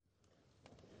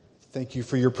Thank you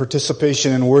for your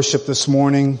participation in worship this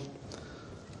morning.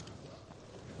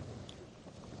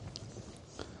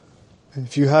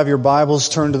 If you have your Bibles,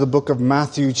 turn to the book of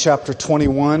Matthew chapter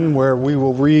 21, where we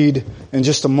will read in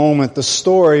just a moment the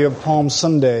story of Palm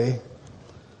Sunday.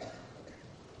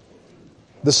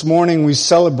 This morning we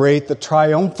celebrate the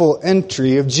triumphal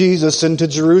entry of Jesus into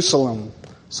Jerusalem.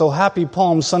 So happy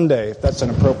Palm Sunday, if that's an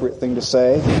appropriate thing to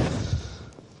say.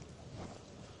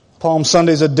 Palm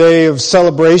Sunday is a day of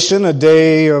celebration, a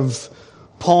day of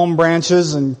palm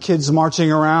branches and kids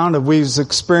marching around that we've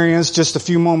experienced just a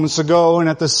few moments ago. And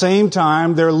at the same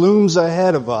time, there looms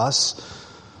ahead of us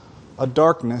a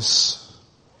darkness.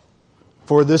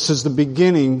 For this is the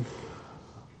beginning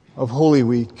of Holy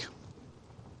Week.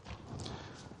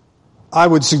 I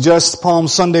would suggest Palm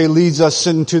Sunday leads us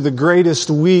into the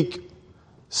greatest week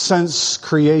since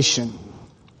creation.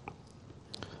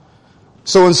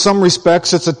 So in some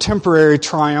respects, it's a temporary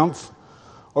triumph,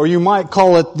 or you might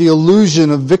call it the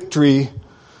illusion of victory.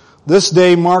 This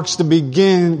day marks the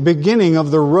beginning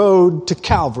of the road to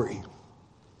Calvary.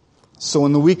 So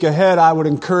in the week ahead, I would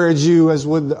encourage you, as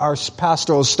with our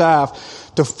pastoral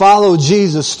staff, to follow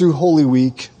Jesus through Holy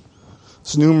Week.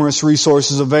 There's numerous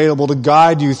resources available to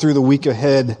guide you through the week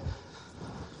ahead.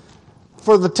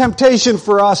 For the temptation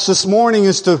for us this morning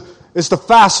is to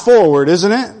fast forward,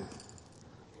 isn't it?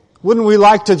 Wouldn't we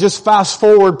like to just fast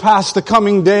forward past the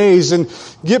coming days and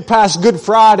get past Good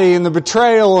Friday and the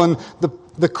betrayal and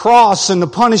the cross and the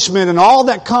punishment and all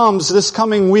that comes this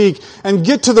coming week and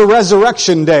get to the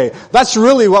resurrection day? That's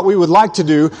really what we would like to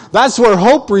do. That's where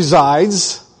hope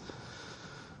resides.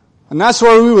 And that's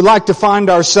where we would like to find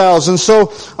ourselves. And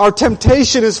so our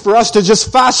temptation is for us to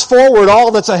just fast forward all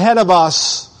that's ahead of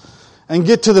us and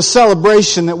get to the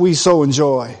celebration that we so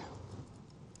enjoy.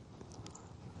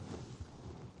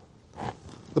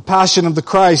 The Passion of the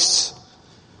Christ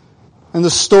and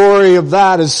the story of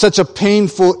that is such a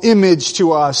painful image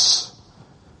to us.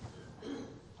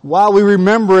 While we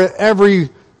remember it every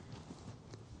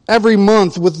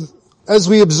month as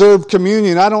we observe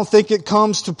communion, I don't think it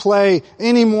comes to play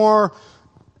any more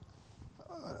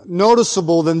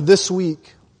noticeable than this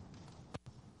week.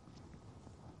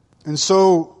 And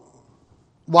so,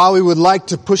 while we would like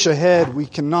to push ahead, we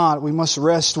cannot. We must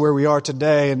rest where we are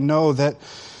today and know that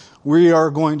we are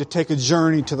going to take a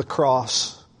journey to the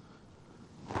cross,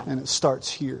 and it starts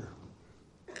here.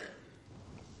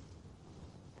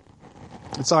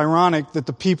 It's ironic that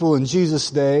the people in Jesus'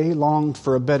 day longed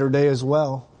for a better day as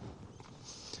well.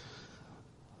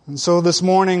 And so this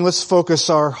morning, let's focus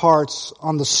our hearts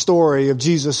on the story of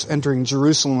Jesus entering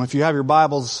Jerusalem. If you have your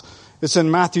Bibles, it's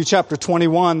in Matthew chapter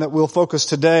 21 that we'll focus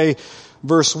today,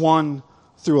 verse 1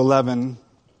 through 11.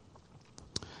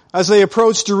 As they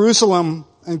approached Jerusalem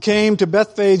and came to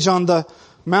Bethphage on the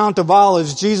Mount of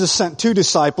Olives, Jesus sent 2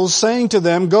 disciples, saying to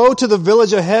them, "Go to the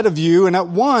village ahead of you, and at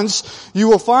once you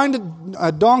will find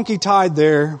a donkey tied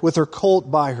there with her colt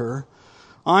by her.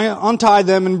 Untie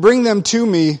them and bring them to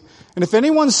me. And if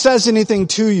anyone says anything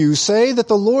to you, say that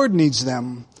the Lord needs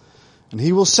them, and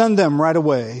He will send them right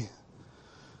away."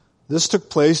 This took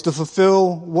place to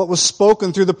fulfill what was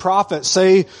spoken through the prophet.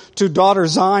 "Say to daughter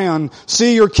Zion,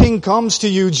 see your king comes to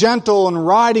you, gentle and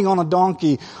riding on a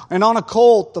donkey, and on a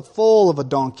colt, the foal of a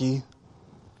donkey."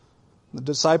 The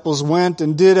disciples went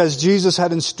and did as Jesus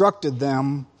had instructed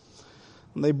them.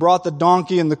 And they brought the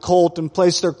donkey and the colt and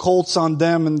placed their colts on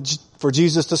them and for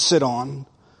Jesus to sit on.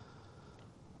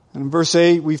 And in verse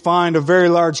 8, we find a very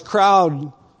large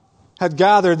crowd had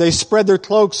gathered. They spread their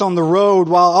cloaks on the road,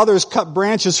 while others cut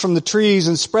branches from the trees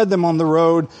and spread them on the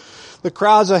road. The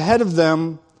crowds ahead of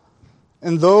them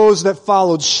and those that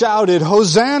followed shouted,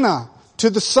 "Hosanna to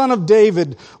the Son of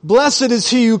David! Blessed is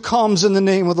He who comes in the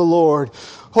name of the Lord!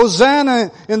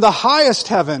 Hosanna in the highest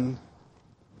heaven!"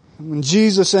 And when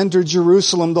Jesus entered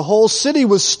Jerusalem, the whole city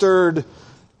was stirred,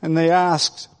 and they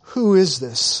asked, "Who is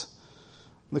this?"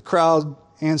 The crowd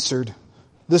answered,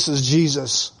 "This is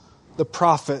Jesus, the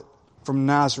prophet from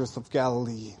Nazareth of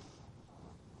Galilee."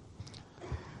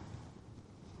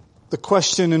 The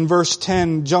question in verse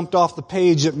 10 jumped off the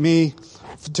page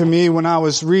to me when I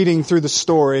was reading through the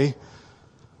story.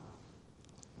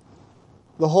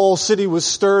 The whole city was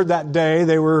stirred that day.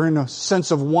 They were in a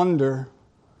sense of wonder.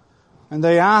 And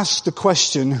they asked the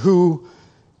question, "Who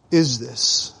is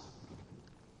this?"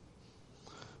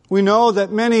 We know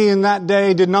that many in that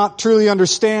day did not truly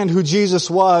understand who Jesus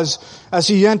was as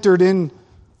He entered into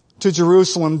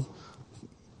Jerusalem.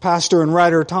 Pastor and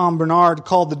writer Tom Bernard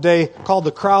called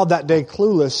the crowd that day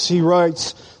clueless. He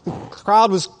writes, "The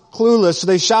crowd was clueless.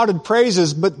 They shouted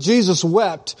praises, but Jesus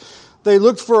wept. They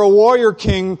looked for a warrior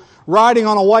king riding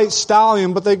on a white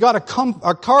stallion, but they got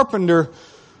a carpenter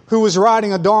who was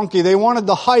riding a donkey. They wanted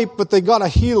the hype, but they got a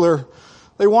healer.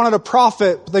 They wanted a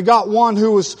prophet, but they got one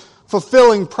who was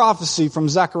fulfilling prophecy from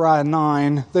Zechariah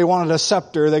 9. They wanted a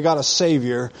scepter, they got a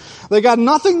savior. They got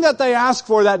nothing that they asked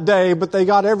for that day, but they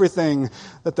got everything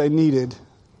that they needed.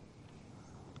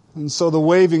 And so the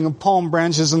waving of palm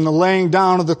branches and the laying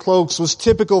down of the cloaks was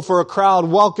typical for a crowd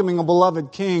welcoming a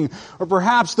beloved king, or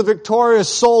perhaps the victorious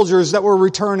soldiers that were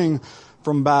returning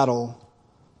from battle.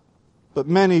 But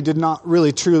many did not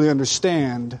really truly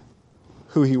understand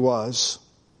who he was.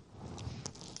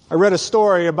 I read a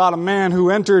story about a man who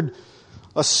entered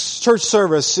a church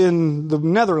service in the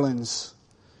Netherlands.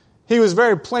 He was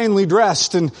very plainly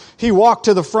dressed, and he walked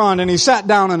to the front and he sat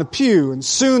down in a pew, and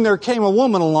soon there came a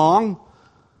woman along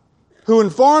who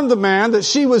informed the man that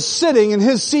she was sitting in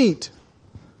his seat.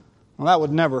 Well, that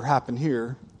would never happen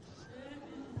here.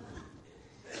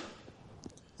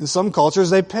 In some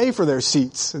cultures, they pay for their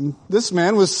seats. And this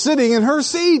man was sitting in her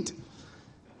seat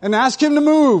and asked him to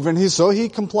move. And so he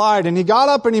complied. And he got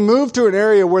up and he moved to an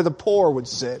area where the poor would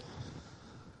sit.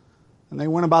 And they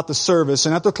went about the service.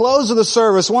 And at the close of the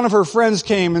service, one of her friends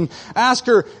came and asked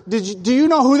her, do you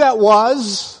know who that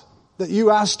was that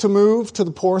you asked to move to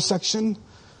the poor section?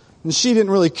 And she didn't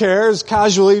really care, as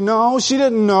casually, no, she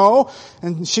didn't know.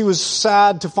 And she was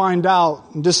sad to find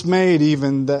out, and dismayed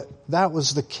even, that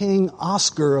was the King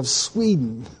Oscar of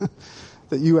Sweden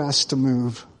that you asked to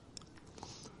move.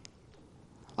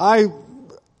 I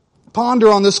ponder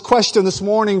on this question this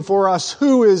morning for us.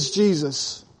 Who is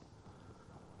Jesus?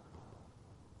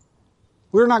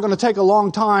 We're not going to take a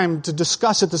long time to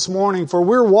discuss it this morning, for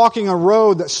we're walking a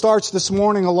road that starts this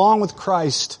morning along with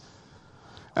Christ.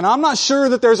 And I'm not sure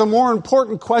that there's a more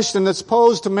important question that's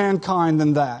posed to mankind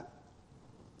than that.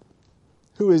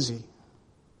 Who is He?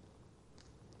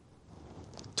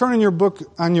 Turn in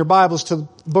your Bibles to the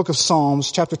book of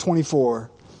Psalms, chapter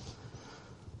 24.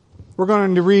 We're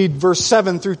going to read verse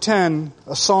 7 through 10,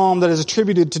 a psalm that is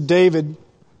attributed to David.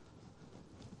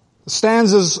 The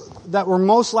stanzas that were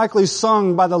most likely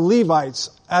sung by the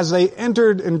Levites as they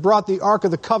entered and brought the Ark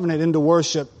of the Covenant into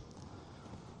worship.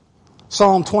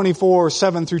 Psalm 24,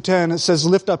 7 through 10, it says,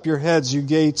 "Lift up your heads, you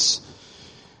gates.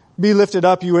 Be lifted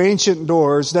up, you ancient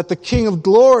doors, that the King of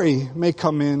glory may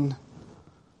come in."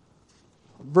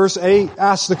 Verse 8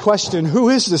 asks the question, who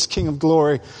is this King of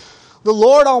glory? The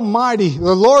Lord Almighty,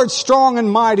 the Lord strong and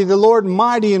mighty, the Lord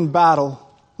mighty in battle.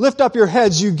 Lift up your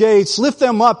heads, you gates. Lift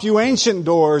them up, you ancient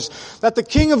doors, that the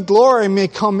King of glory may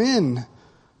come in.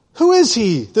 Who is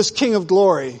He, this King of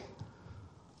glory?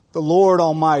 The Lord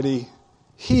Almighty.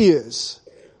 He is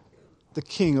the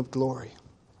King of glory.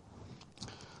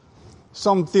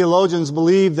 Some theologians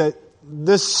believe that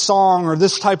this song or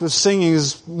this type of singing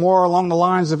is more along the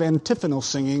lines of antiphonal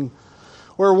singing,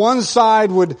 where one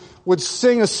side would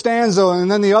sing a stanza and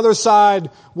then the other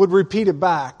side would repeat it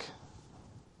back.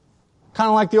 Kind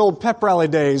of like the old pep rally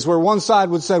days, where one side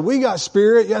would say, "We got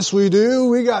spirit, yes we do,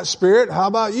 we got spirit, how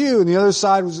about you?" And the other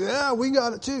side was, "Yeah, we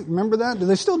got it too." Remember that? Do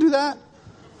they still do that?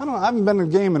 I haven't been in a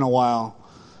game in a while.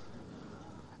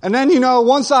 And then,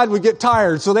 one side would get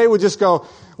tired, so they would just go,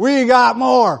 "We got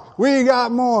more, we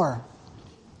got more."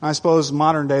 I suppose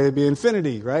modern day it'd be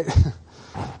infinity, right?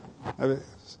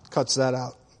 Cuts that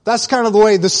out. That's kind of the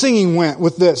way the singing went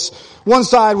with this. One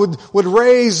side would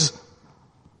raise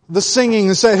the singing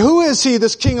and say, "Who is He,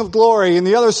 this King of glory?" And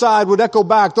the other side would echo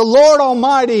back, "The Lord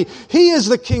Almighty, He is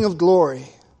the King of glory."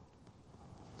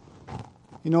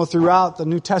 Throughout the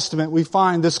New Testament, we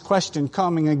find this question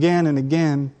coming again and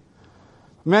again.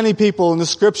 Many people in the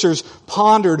Scriptures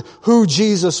pondered who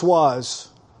Jesus was.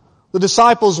 The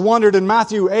disciples wondered in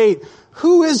Matthew 8,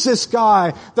 who is this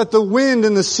guy that the wind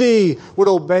and the sea would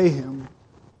obey Him?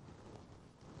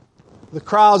 The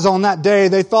crowds on that day,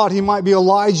 they thought He might be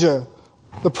Elijah,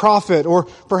 the prophet, or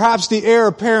perhaps the heir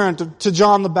apparent to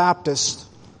John the Baptist.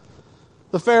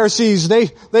 The Pharisees,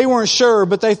 they weren't sure,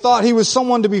 but they thought He was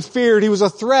someone to be feared. He was a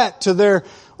threat to their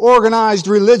organized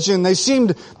religion. They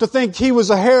seemed to think He was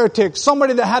a heretic,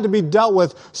 somebody that had to be dealt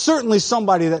with, certainly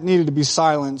somebody that needed to be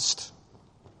silenced.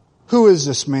 Who is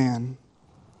this man?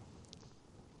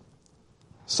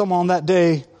 Some on that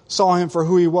day saw Him for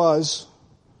who He was.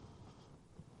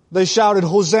 They shouted,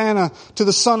 "Hosanna to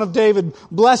the Son of David.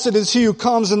 Blessed is He who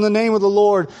comes in the name of the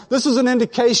Lord." This is an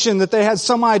indication that they had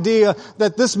some idea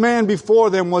that this man before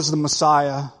them was the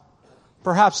Messiah.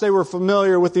 Perhaps they were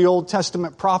familiar with the Old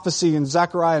Testament prophecy in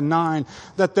Zechariah 9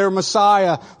 that their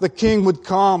Messiah, the King, would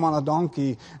come on a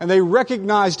donkey. And they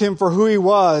recognized Him for who He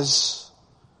was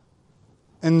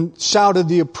and shouted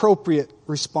the appropriate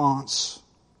response.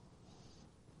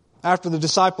 After the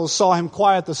disciples saw Him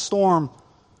quiet the storm,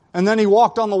 and then He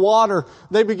walked on the water,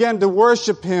 they began to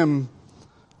worship Him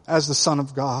as the Son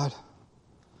of God.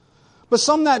 But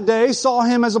some that day saw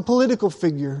him as a political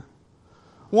figure,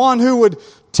 one who would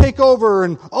take over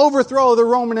and overthrow the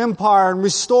Roman Empire and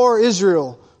restore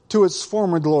Israel to its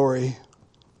former glory.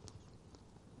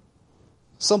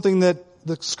 Something that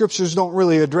the Scriptures don't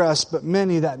really address, but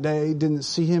many that day didn't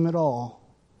see him at all.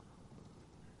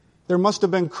 There must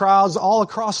have been crowds all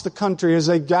across the country as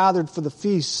they gathered for the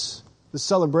feasts, the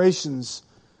celebrations.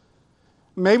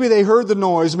 Maybe they heard the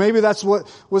noise. Maybe that's what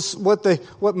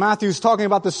Matthew's talking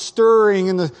about, the stirring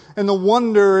and the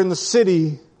wonder in the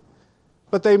city.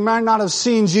 But they might not have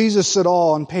seen Jesus at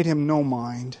all and paid him no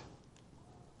mind.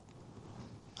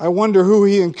 I wonder who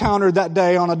he encountered that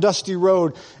day on a dusty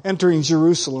road entering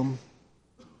Jerusalem.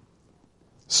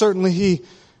 Certainly he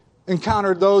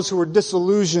encountered those who were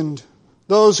disillusioned,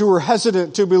 those who were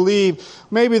hesitant to believe,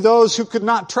 maybe those who could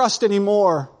not trust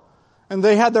anymore. And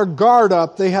they had their guard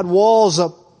up. They had walls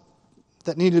up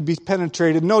that needed to be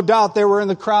penetrated. No doubt they were in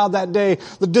the crowd that day,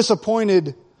 the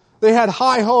disappointed. They had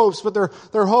high hopes, but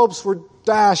their hopes were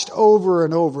dashed over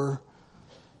and over.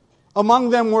 Among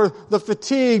them were the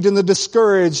fatigued and the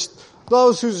discouraged,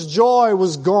 those whose joy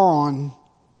was gone.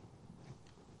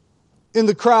 In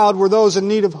the crowd were those in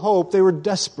need of hope. They were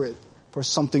desperate for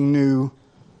something new.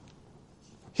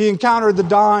 He encountered the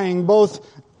dying, both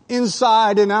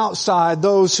inside and outside,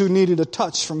 those who needed a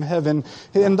touch from heaven,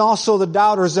 and also the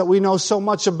doubters that we know so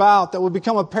much about that will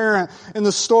become apparent in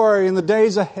the story in the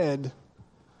days ahead.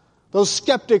 Those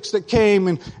skeptics that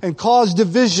came and caused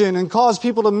division and caused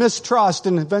people to mistrust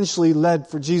and eventually led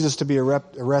for Jesus to be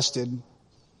arrested.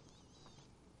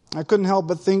 I couldn't help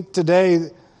but think today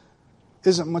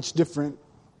isn't much different.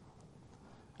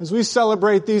 As we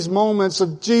celebrate these moments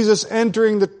of Jesus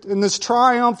entering in this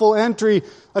triumphal entry,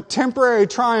 a temporary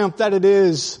triumph that it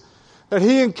is, that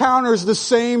he encounters the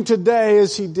same today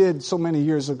as he did so many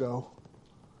years ago.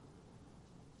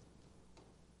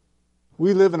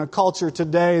 We live in a culture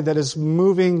today that is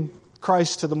moving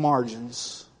Christ to the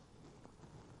margins.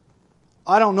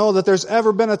 I don't know that there's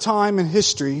ever been a time in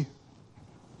history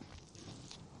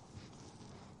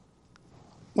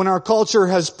when our culture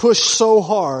has pushed so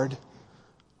hard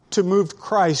to move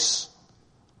Christ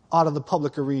out of the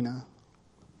public arena.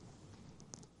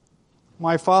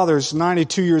 My father's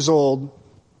 92 years old.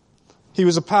 He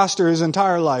was a pastor his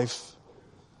entire life.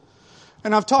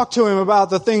 And I've talked to him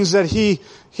about the things that he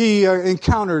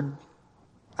encountered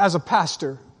as a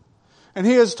pastor. And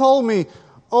he has told me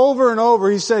over and over,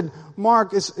 he said,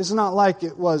 Mark, it's not like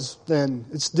it was then.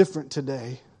 It's different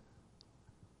today.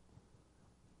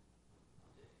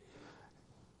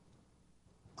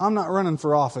 I'm not running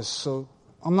for office, so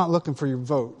I'm not looking for your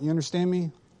vote. You understand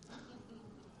me?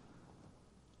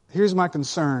 Here's my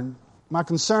concern. My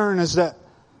concern is that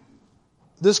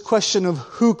this question of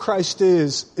who Christ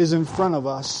is in front of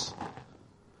us.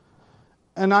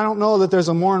 And I don't know that there's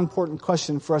a more important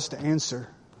question for us to answer.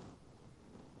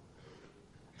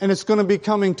 And it's going to be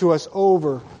coming to us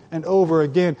over and over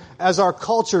again. As our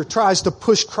culture tries to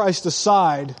push Christ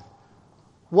aside,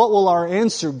 what will our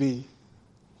answer be?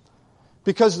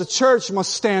 Because the church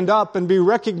must stand up and be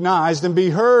recognized and be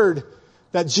heard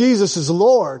that Jesus is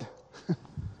Lord.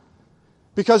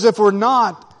 Because if we're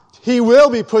not, He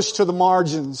will be pushed to the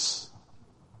margins.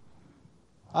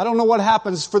 I don't know what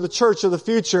happens for the church of the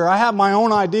future. I have my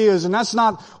own ideas, and that's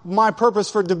not my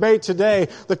purpose for debate today.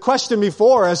 The question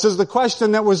before us is the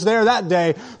question that was there that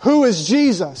day. Who is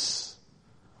Jesus?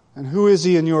 And who is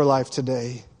He in your life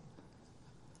today?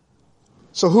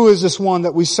 So who is this one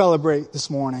that we celebrate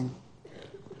this morning?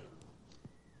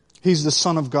 He's the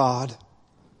Son of God.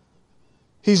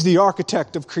 He's the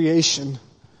architect of creation.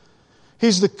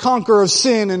 He's the conqueror of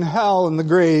sin and hell and the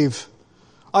grave.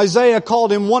 Isaiah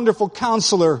called Him Wonderful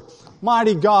Counselor,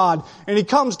 Mighty God, and He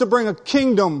comes to bring a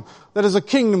kingdom that is a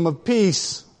kingdom of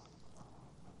peace.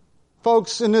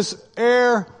 Folks, in this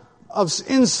era of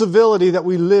incivility that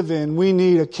we live in, we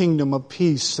need a kingdom of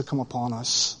peace to come upon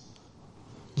us.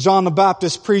 John the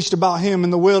Baptist preached about Him in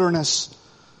the wilderness.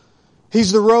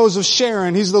 He's the rose of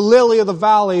Sharon. He's the lily of the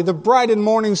valley, the bright and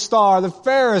morning star, the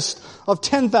fairest of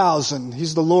 10,000.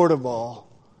 He's the Lord of all.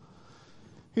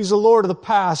 He's the Lord of the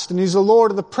past, and He's the Lord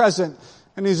of the present,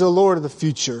 and He's the Lord of the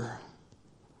future.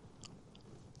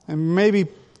 And maybe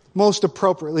most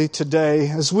appropriately today,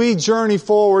 as we journey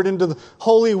forward into the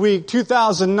Holy Week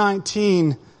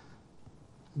 2019,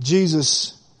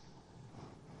 Jesus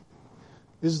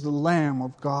is the Lamb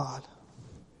of God.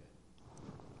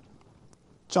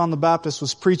 John the Baptist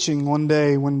was preaching one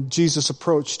day when Jesus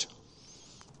approached.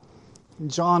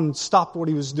 John stopped what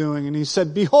he was doing and he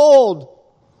said, "Behold,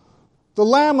 the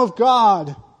Lamb of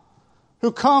God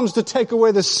who comes to take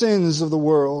away the sins of the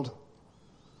world."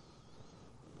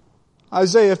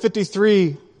 Isaiah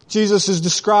 53, Jesus is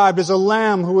described as a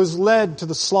lamb who was led to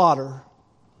the slaughter.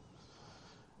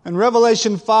 In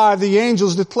Revelation 5, the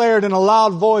angels declared in a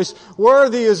loud voice,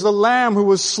 "Worthy is the Lamb who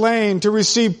was slain to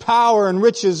receive power and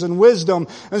riches and wisdom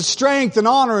and strength and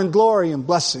honor and glory and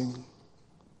blessing."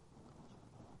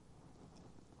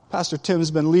 Pastor Tim's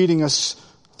been leading us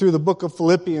through the book of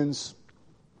Philippians.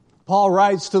 Paul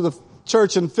writes to the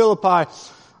church in Philippi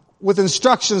with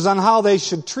instructions on how they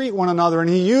should treat one another, and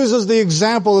he uses the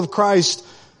example of Christ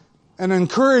and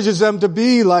encourages them to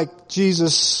be like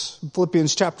Jesus. In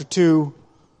Philippians chapter 2,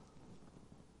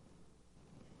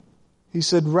 he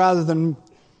said,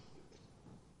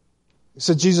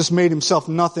 Jesus made himself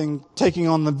nothing, taking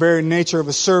on the very nature of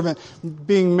a servant,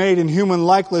 being made in human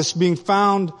likeness, being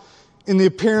found in the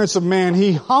appearance of man.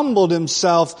 He humbled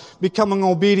himself, becoming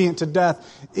obedient to death,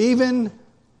 even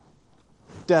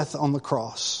death on the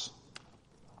cross.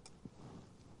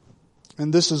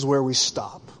 And this is where we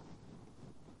stop.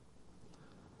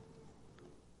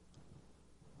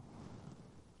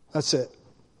 That's it.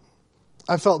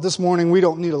 I felt this morning we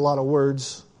don't need a lot of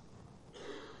words.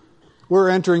 We're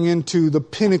entering into the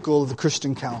pinnacle of the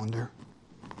Christian calendar.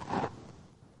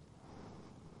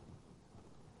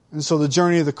 And so the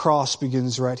journey of the cross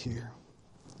begins right here.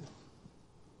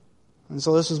 And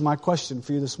so this is my question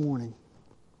for you this morning.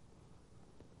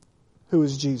 Who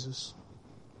is Jesus?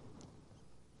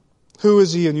 Who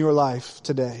is He in your life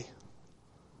today?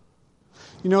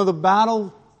 You know, the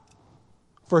battle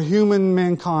for human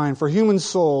mankind, for human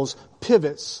souls,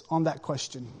 pivots on that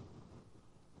question.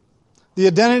 The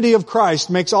identity of Christ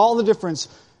makes all the difference.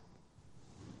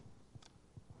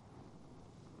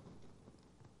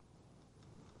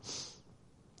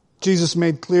 Jesus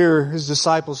made clear His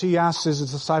disciples. He asked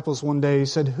His disciples one day, He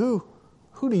said, Who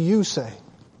do you say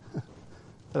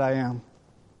that I am?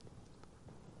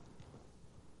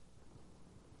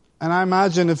 And I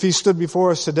imagine if He stood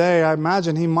before us today, I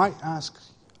imagine He might ask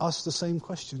us the same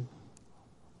question.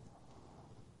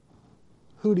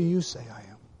 Who do you say I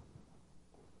am?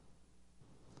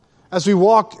 As we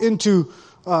walk into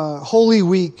Holy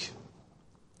Week,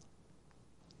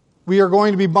 we are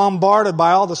going to be bombarded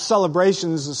by all the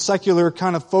celebrations, the secular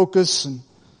kind of focus, and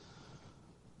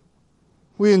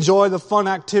we enjoy the fun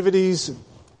activities.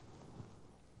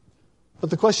 But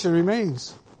the question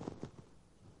remains.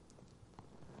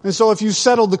 And so if you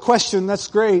settled the question, that's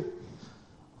great.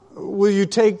 Will you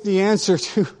take the answer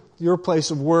to your place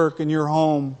of work and your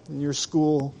home and your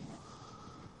school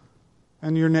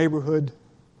and your neighborhood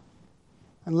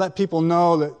and let people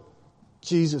know that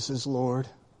Jesus is Lord?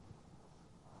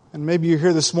 And maybe you're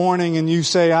here this morning and you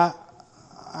say,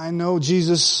 I know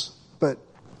Jesus, but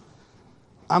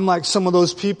I'm like some of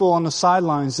those people on the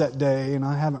sidelines that day and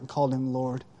I haven't called Him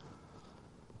Lord.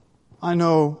 I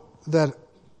know that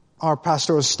our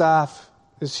pastoral staff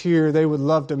is here. They would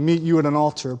love to meet you at an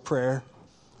altar of prayer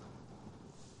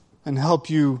and help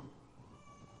you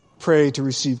pray to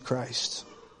receive Christ.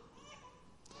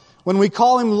 When we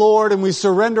call Him Lord and we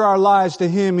surrender our lives to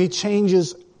Him, He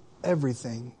changes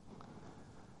everything.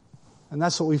 And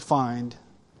that's what we find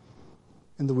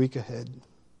in the week ahead.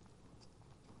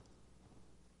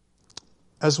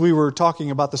 As we were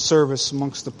talking about the service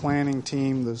amongst the planning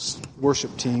team, the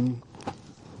worship team,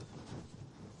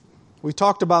 we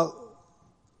talked about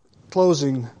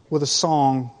closing with a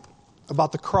song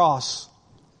about the cross.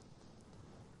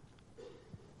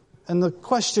 And the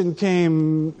question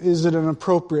came, is it an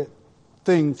appropriate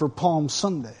thing for Palm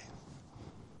Sunday?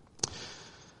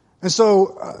 And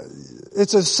so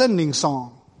it's a sending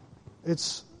song.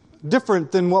 It's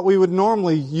different than what we would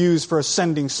normally use for a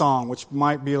sending song, which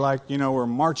might be like, we're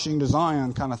marching to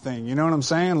Zion kind of thing. You know what I'm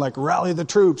saying? Like rally the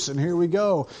troops and here we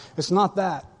go. It's not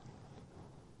that.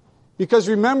 Because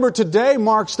remember, today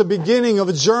marks the beginning of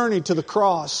a journey to the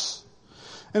cross.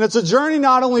 And it's a journey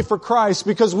not only for Christ,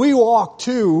 because we walk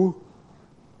too.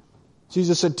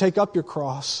 Jesus said, take up your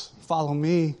cross, follow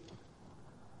me.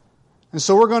 And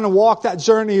so we're going to walk that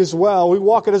journey as well. We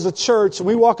walk it as a church, and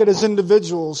we walk it as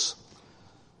individuals.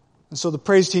 And so the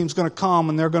praise team's going to come,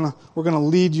 and we're going to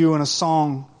lead you in a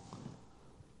song.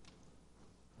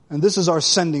 And this is our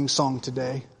sending song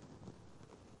today.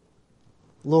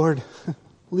 Lord,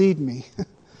 lead me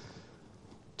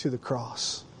to the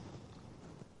cross.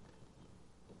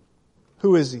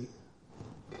 Who is He?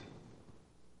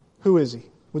 Who is He?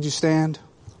 Would you stand?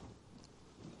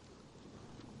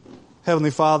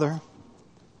 Heavenly Father,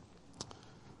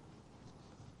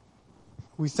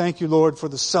 we thank You, Lord, for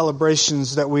the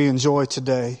celebrations that we enjoy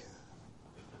today.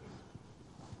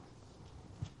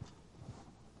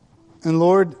 And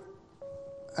Lord,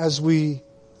 as we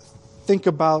think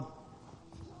about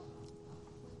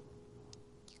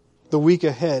the week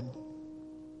ahead.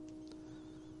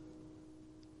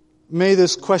 May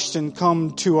this question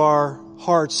come to our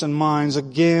hearts and minds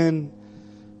again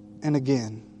and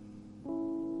again.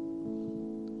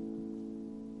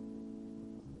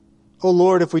 Oh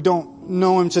Lord, if we don't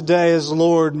know Him today as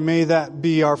Lord, may that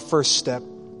be our first step,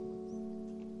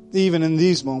 even in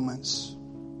these moments.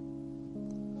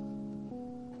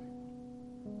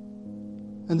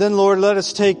 And then, Lord, let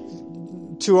us take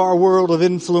to our world of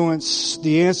influence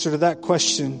the answer to that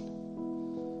question.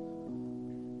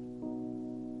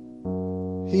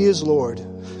 He is Lord.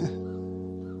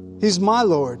 He's my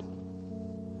Lord.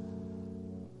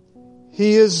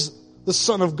 He is the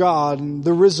Son of God and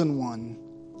the risen one.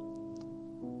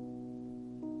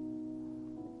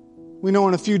 We know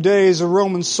in a few days a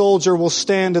Roman soldier will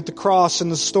stand at the cross,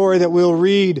 and the story that we'll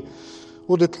read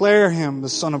will declare Him the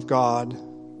Son of God.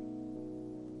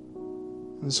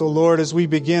 And so, Lord, as we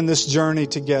begin this journey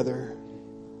together,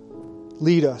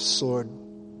 lead us, Lord,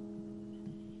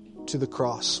 to the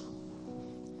cross.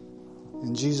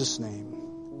 In Jesus' name,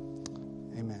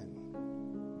 amen.